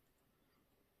him.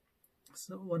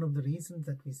 So one of the reasons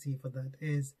that we see for that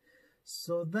is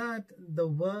so that the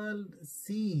world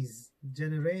sees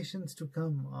generations to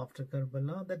come after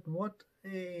Karbala that what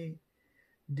a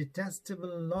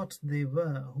detestable lot they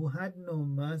were, who had no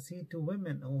mercy to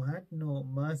women, who had no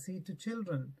mercy to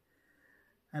children,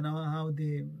 and how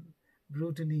they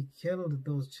brutally killed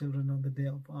those children on the day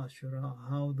of Ashura,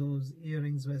 how those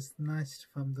earrings were snatched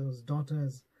from those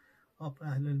daughters of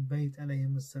Ahlul Bayt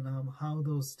alayhimus salam, how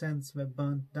those tents were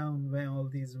burnt down where all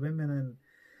these women and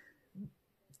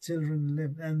children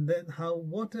lived, and then how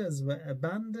waters were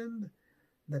abandoned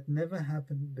that never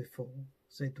happened before.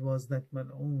 So it was that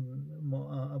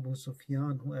Mal'oon Abu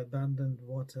Sufyan who abandoned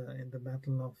water in the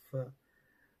battle of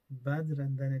Badr,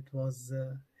 and then it was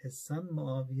his son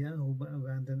Muawiyah who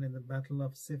abandoned in the battle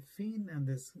of Siffin, and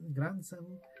his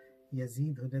grandson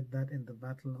Yazid who did that in the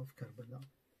battle of Karbala.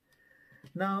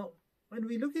 Now when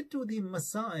we look into the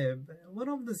Masaib, one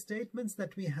of the statements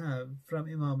that we have from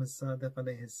Imam as-Sadiq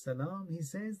alayhi salam, he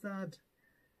says that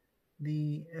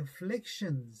the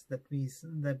afflictions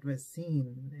that were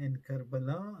seen in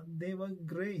Karbala, they were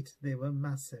great, they were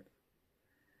massive.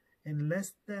 In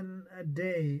less than a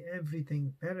day,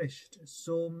 everything perished.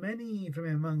 So many from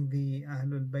among the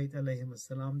Ahlul Bayt alayhim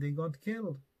salam, they got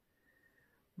killed.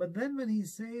 But then when he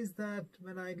says that,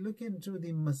 when I look into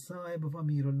the Masaib of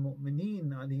Amirul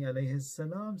Mu'mineen Ali alayhi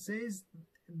salam, says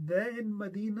there in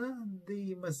Medina,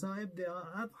 the Masaib, they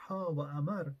are Adha wa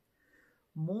Amar,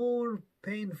 more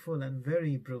painful and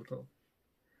very brutal.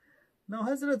 Now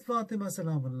Hazrat Fatima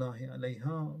Salamullahi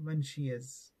alayha, when she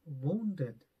is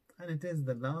wounded, and it is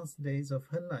the last days of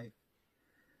her life,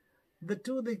 the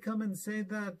two, they come and say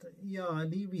that, Ya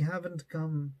Ali, we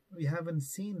haven't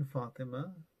seen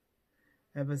Fatima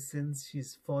ever since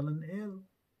she's fallen ill.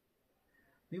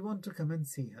 We want to come and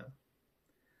see her.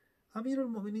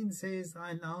 Amirul Mu'mineen says,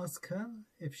 I'll ask her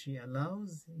if she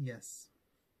allows. Yes.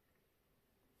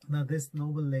 Now this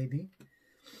noble lady,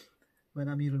 when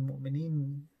Amirul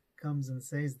Mu'mineen comes and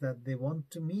says that they want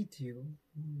to meet you,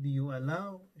 do you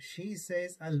allow? She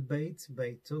says, Al-Bayt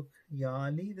Baytuk, Ya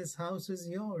Ali, this house is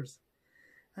yours.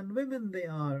 And women, they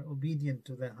are obedient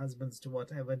to their husbands to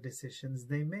whatever decisions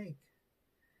they make.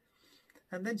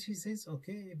 And then she says,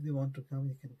 okay, if they want to come,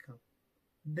 you can come.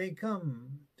 They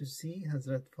come to see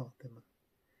Hazrat Fatima.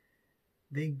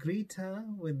 They greet her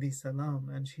with the salam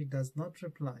and she does not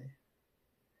reply.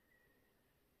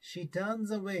 She turns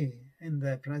away in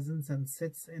their presence and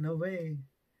sits in a way.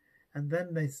 And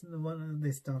then they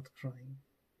start crying.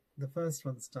 The first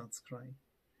one starts crying.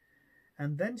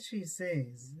 And then she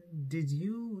says, did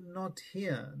you not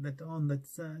hear that on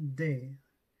that day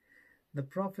The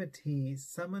Prophet, he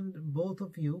summoned both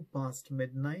of you past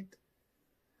midnight,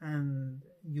 and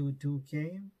you two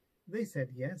came. They said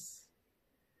yes.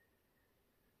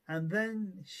 And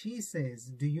then she says,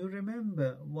 do you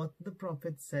remember what the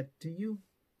Prophet said to you?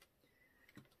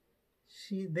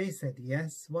 They said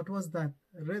yes. What was that?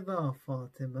 Rida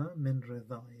Fatima min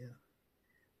ridaya.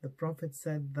 The Prophet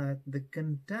said that the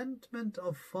contentment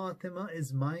of Fatima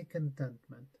is my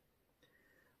contentment.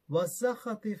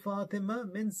 وَسَخَطِ Fatima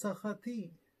min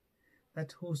sakhati.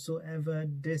 That whosoever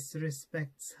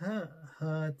disrespects her,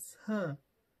 hurts her,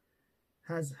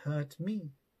 has hurt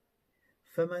me.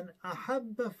 فَمَنْ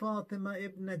أَحَبَّ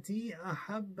فَاطِمَةَ ابْنَتِي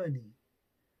أَحَبَّنِي.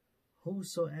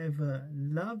 Whosoever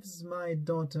loves my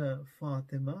daughter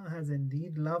Fatima has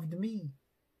indeed loved me.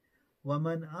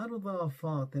 وَمَنْ أَرْضَى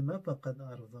فَاطِمَةَ فَقَدْ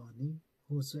أَرْضَانِي.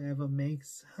 Whosoever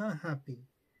makes her happy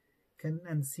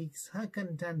and seeks her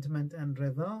contentment and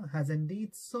rida has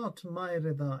indeed sought my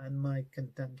rida and my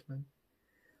contentment.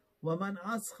 وَمَنْ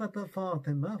أَسْخَطَ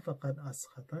فَاطِمَةَ فَقَدْ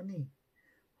أَسْخَطَنِي.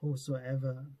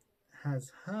 Whosoever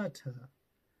has hurt her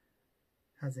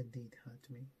has indeed hurt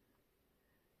me.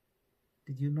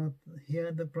 Did you not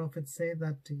hear the Prophet say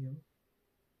that to you?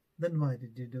 Then why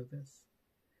did you do this?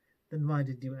 Then why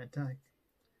did you attack?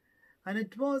 And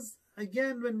it was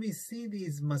again when we see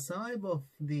these Masaib of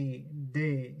the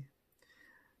day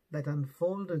that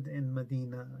unfolded in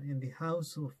Madina, in the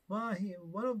house of Wahi,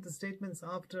 one of the statements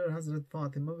after Hazrat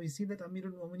Fatima, we see that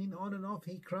Amirul Mu'mineen on and off,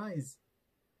 he cries.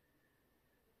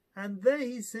 And there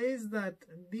he says that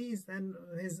these, and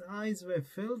his eyes were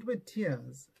filled with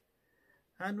tears.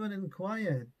 And when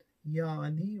inquired, Ya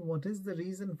Ali, what is the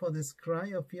reason for this cry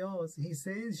of yours? He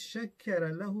says,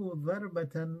 شَكَّرَ لَهُ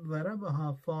ضَرْبَةً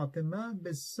ضَرَبَهَا فَاطِمَةً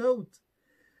بِالصَّوْتِ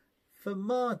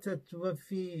فَمَاتَتْ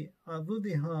وَفِي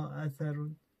عَضُدِهَا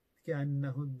أَثَرٌ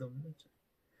كَأَنَّهُ الدُّمْلُجُ.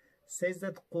 Says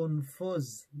that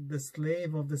Qunfuz, the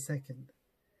slave of the second,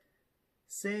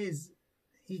 says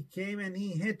he came and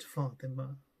he hit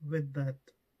Fatima with that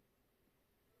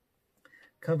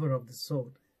cover of the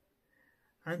sword,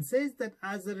 and says that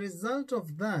as a result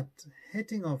of that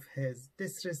hitting of his,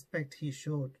 disrespect he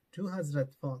showed to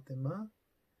Hazrat Fatima,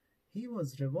 he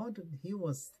was rewarded, he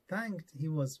was thanked, he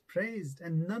was praised,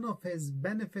 and none of his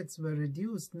benefits were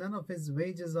reduced, none of his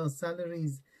wages or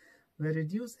salaries were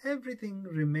reduced, everything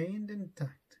remained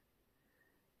intact.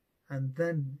 And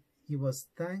then he was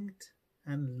thanked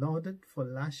and lauded for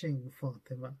lashing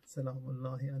Fatima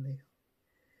salamullahi alayha.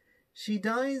 She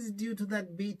dies due to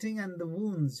that beating, and the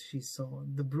wounds she saw,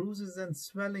 the bruises and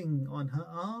swelling on her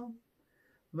arm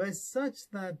were such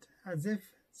that as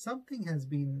if something has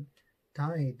been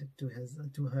tied to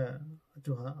her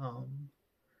arm.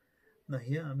 Now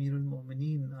here Amirul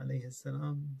Mu'mineen alayhi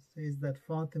salam says that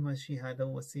Fatima, she had a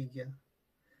wasiyah.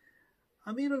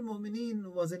 Amirul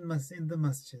Mu'mineen was in the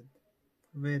masjid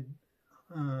with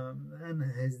and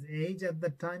his age at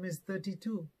that time is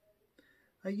 32.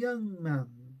 A young man,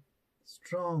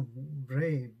 strong,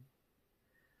 brave.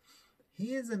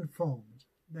 He is informed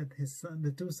that his son,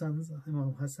 the two sons,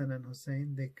 Imam Hassan and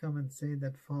Hussein, they come and say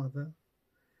that father,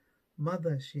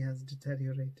 mother, she has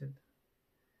deteriorated.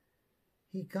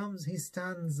 He comes, he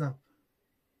stands up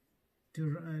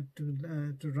to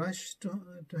rush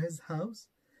to his house.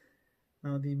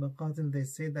 Now the Maqatil, they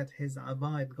say that his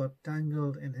abad got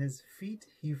tangled in his feet.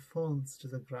 He falls to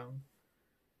the ground.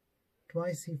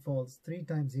 Twice he falls, 3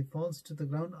 times he falls to the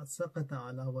ground. Saqata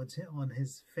ala wajhi, on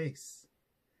his face.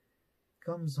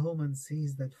 Comes home and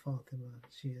sees that Fatima,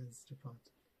 she has departed.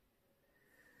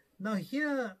 Now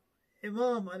here,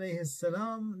 Imam alayhi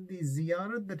salam, the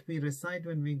ziyarat that we recite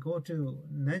when we go to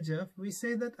Najaf, we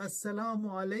say that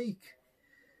Assalamu alayk,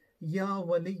 Ya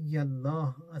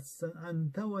Waliyallah,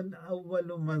 Anta wal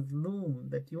awwalu mazloom,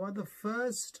 that you are the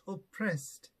first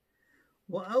oppressed,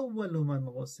 wa awwalu man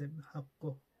ghusib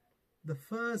haqqo, the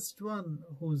first one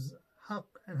whose haqq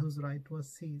and whose right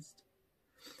was seized.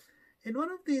 In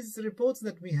one of these reports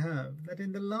that we have, that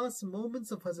in the last moments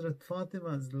of Hazrat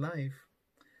Fatima's life,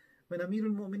 when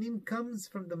Amirul Mu'mineen comes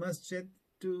from the masjid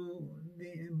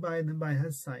by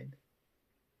her side,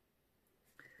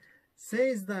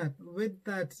 says that with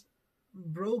that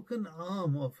broken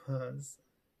arm of hers,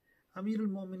 Amirul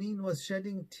Mu'mineen was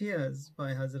shedding tears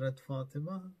by Hazrat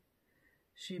Fatima.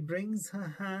 She brings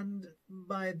her hand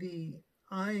by the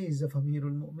eyes of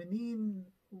Amirul Mu'mineen,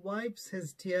 wipes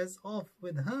his tears off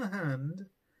with her hand,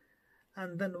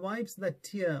 and then wipes that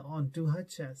tear onto her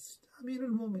chest.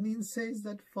 Amirul Mu'mineen says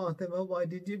that, Fatima, why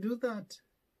did you do that?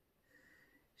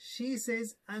 She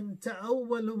says, Anta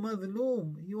awwalu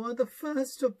madhloom, you are the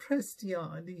first oppressed, Ya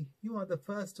Ali, you are the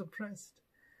first oppressed.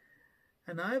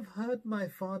 And I've heard my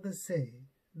father say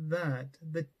that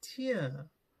the tear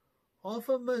of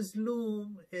a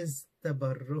Mazloom is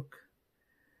tabarruk.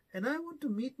 And I want to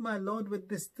meet my Lord with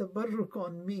this tabarruk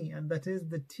on me, and that is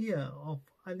the tear of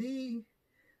Ali,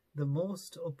 the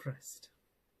most oppressed.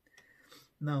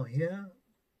 Now here,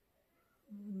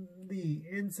 the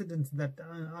incidents that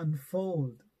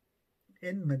unfold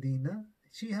in Medina,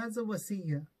 she has a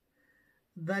wasiyah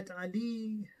that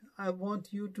Ali, I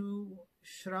want you to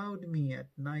shroud me at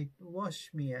night,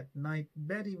 wash me at night,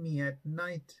 bury me at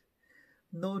night.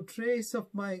 No trace of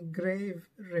my grave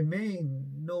remain.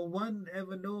 No one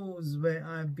ever knows where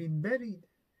I've been buried.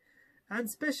 And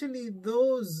especially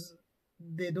those,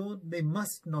 they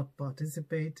must not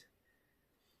participate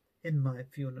in my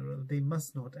funeral. They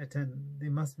must not attend. They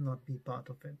must not be part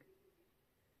of it.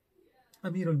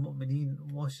 Amirul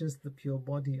Mu'mineen washes the pure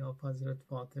body of Hazrat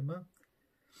Fatima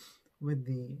with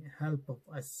the help of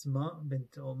Asma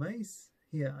bint Umais.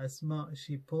 Here Asma,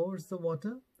 she pours the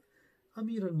water.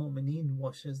 Amirul Mu'mineen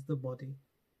washes the body.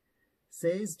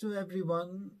 Says to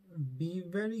everyone, be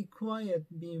very quiet,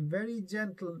 be very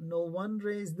gentle, no one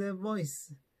raise their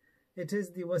voice. It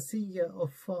is the wasiyah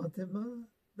of Fatima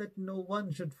that no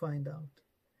one should find out.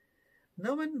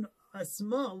 Now when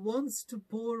Asma wants to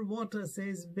pour water,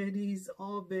 says, Beriz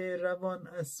Abe Ravan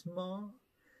Asma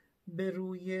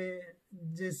Beruye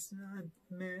Jismat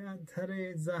Me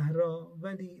Adhare Zahra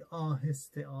Vali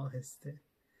Ahiste Ahiste.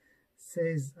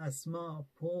 Says Asma,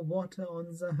 pour water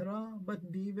on Zahra,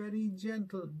 but be very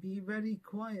gentle, be very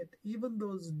quiet. Even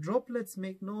those droplets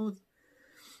make no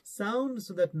sound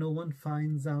so that no one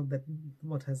finds out that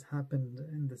what has happened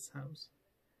in this house.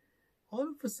 All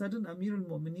of a sudden, Amirul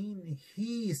Mu'mineen,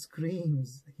 he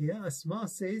screams. Here Asma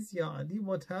says, Ya Ali,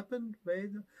 what happened?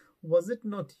 Was it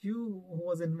not you who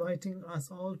was inviting us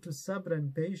all to sabr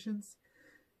and patience?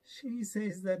 She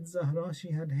says that Zahra,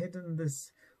 she had hidden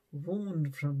this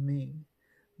wound from me,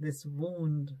 this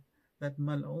wound that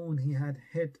Mal'oon he had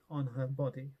hit on her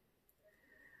body.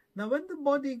 Now when the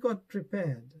body got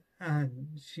prepared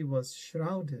and she was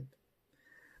shrouded,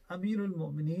 Amirul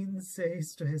Mu'mineen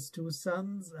says to his two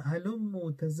sons,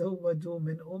 Halummu tazawwaju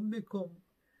min ummikum.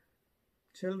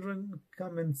 Children,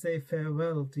 come and say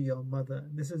farewell to your mother.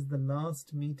 This is the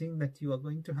last meeting that you are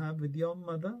going to have with your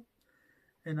mother,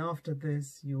 and after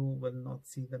this you will not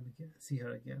see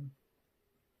her again.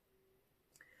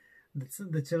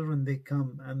 The children, they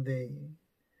come and they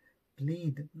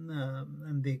plead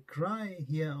and they cry.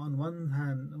 Here on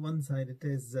one side it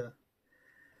is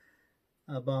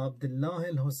Abu Abdullah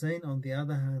al-Hussein, on the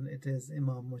other hand it is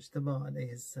Imam Mujtaba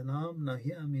alayhi salam. Now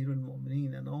here Amirul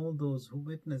Mu'mineen and all those who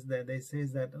witness that, they say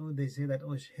that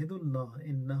Ushhidullah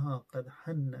innaha qad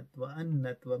hannat wa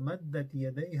annat wa maddat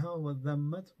yadayha wa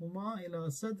dhammat huma ila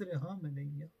sadriha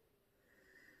maniyya.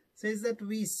 Says that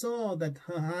we saw that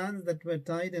her hands that were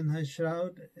tied in her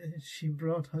shroud, she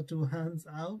brought her two hands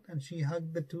out and she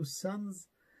hugged the two sons.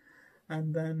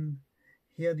 And then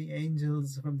here the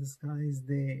angels from the skies,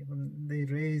 they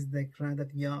raised, they cried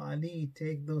that, Ya Ali,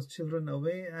 take those children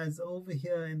away, as over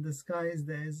here in the skies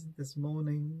there's this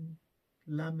mourning,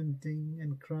 lamenting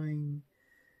and crying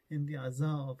in the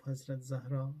aza of Hazrat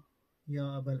Zahra.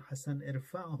 Ya Abul Hasan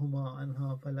irfa'huma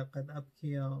anha falaqad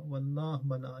abkiya wallah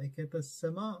malaikat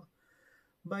as-sama.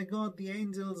 By God, the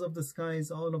angels of the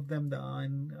skies, all of them, they are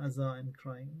in aza and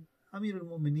crying. Amirul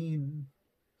Mu'mineen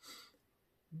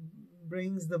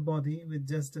brings the body with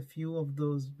just a few of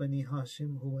those Bani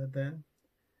Hashim who were there,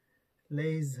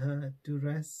 lays her to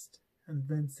rest, and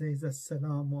then says,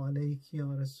 Assalamu alayki ya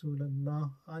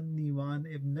Rasulallah, anni wa an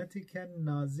ibnatika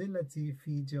nazilati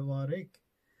fi jawarik.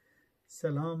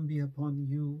 Salam be upon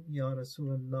you, Ya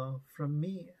Rasulullah, from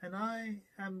me, and I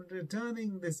am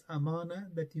returning this amana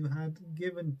that you had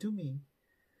given to me.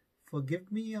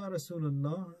 Forgive me, Ya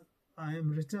Rasulullah, I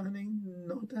am returning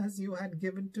not as you had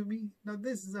given to me. Now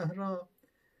this Zahra,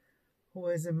 who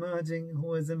is emerging,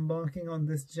 who is embarking on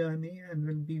this journey and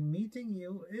will be meeting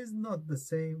you, is not the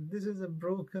same. This is a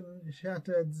broken,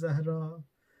 shattered Zahra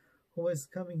who is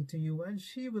coming to you, and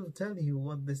she will tell you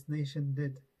what this nation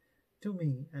did to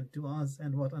me and to us,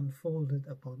 and what unfolded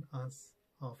upon us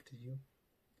after you.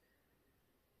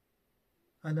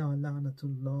 ألا لعنة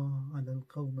الله على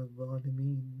القوم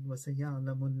الظالمين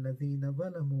وسيعلم الذين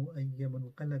ظلموا أي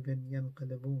منقلب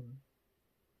ينقلبون.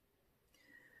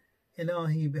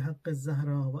 إلهي بحق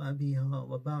الزهرة وأبيها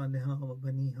وبعلها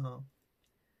وبنيها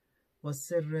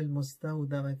والسر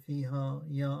المستودع فيها،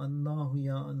 يا الله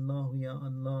يا الله يا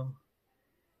الله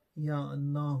يا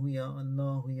الله يا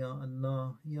الله يا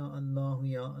الله يا الله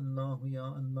يا الله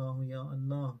يا الله يا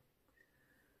الله.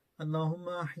 اللهم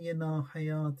أحينا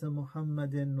حياة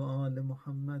محمد وآل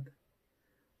محمد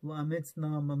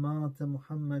وأمتنا ممات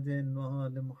محمد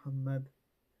وآل محمد.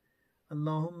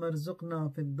 اللهم ارزقنا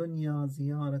في الدنيا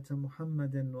زيارة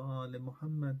محمد وآل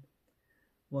محمد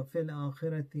وفي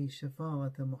الآخرة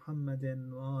شفاعة محمد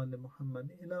وآل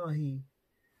محمد. Ilahi,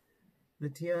 the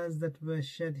tears that were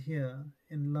shed here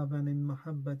in love and in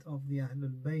mahabbat of the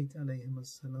Ahlul Bayt alayhim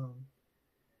as-salam,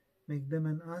 make them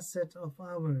an asset of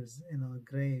ours in our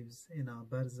graves, in our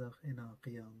barzakh, in our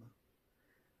qiyamah.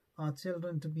 Our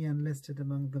children to be enlisted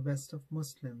among the best of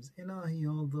Muslims. Ilahi,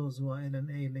 all those who are ill and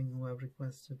ailing, who have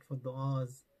requested for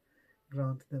du'as,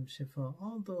 grant them shifa.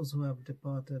 All those who have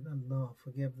departed, Allah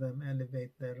forgive them,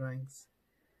 elevate their ranks.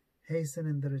 Hasten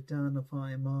in the return of our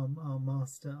Imam, our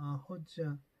Master, our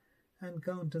Hujjah, and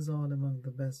count us all among the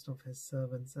best of His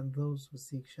servants and those who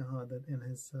seek Shahadat in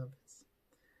His service.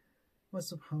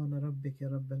 وسبحان ربك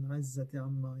رب العزة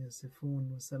عما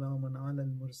يصفون وسلام على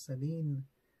المرسلين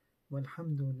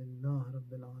والحمد لله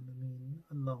رب العالمين.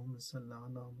 اللهم صل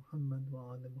على محمد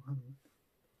وآل محمد.